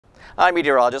I'm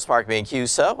meteorologist Mark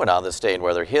Mancuso, and on this day in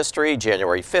weather history,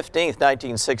 January 15th,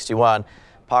 1961,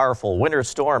 powerful winter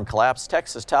storm collapsed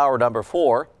Texas Tower number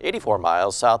 4, 84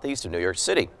 miles southeast of New York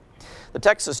City. The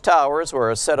Texas Towers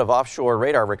were a set of offshore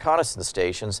radar reconnaissance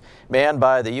stations manned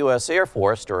by the U.S. Air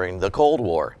Force during the Cold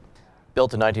War.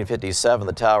 Built in 1957,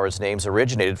 the towers' names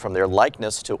originated from their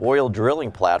likeness to oil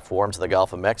drilling platforms in the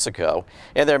Gulf of Mexico,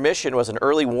 and their mission was an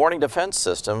early warning defense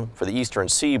system for the eastern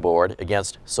seaboard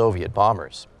against Soviet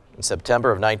bombers. In September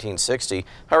of 1960,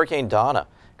 Hurricane Donna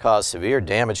caused severe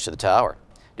damage to the tower.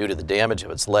 Due to the damage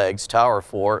of its legs, Tower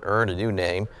 4 earned a new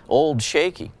name, Old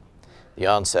Shaky. The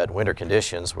onset winter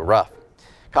conditions were rough.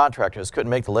 Contractors couldn't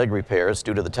make the leg repairs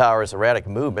due to the tower's erratic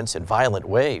movements and violent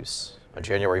waves. On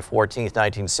January 14,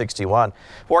 1961,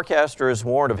 forecasters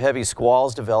warned of heavy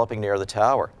squalls developing near the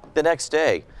tower. The next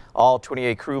day, all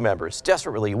 28 crew members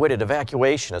desperately awaited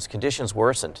evacuation as conditions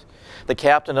worsened. The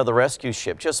captain of the rescue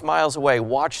ship just miles away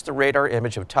watched the radar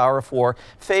image of Tower 4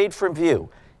 fade from view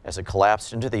as it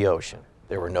collapsed into the ocean.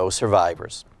 There were no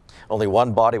survivors. Only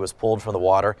one body was pulled from the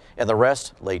water, and the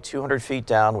rest lay 200 feet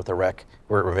down with the wreck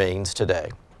where it remains today.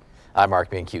 I'm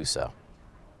Mark Mancuso.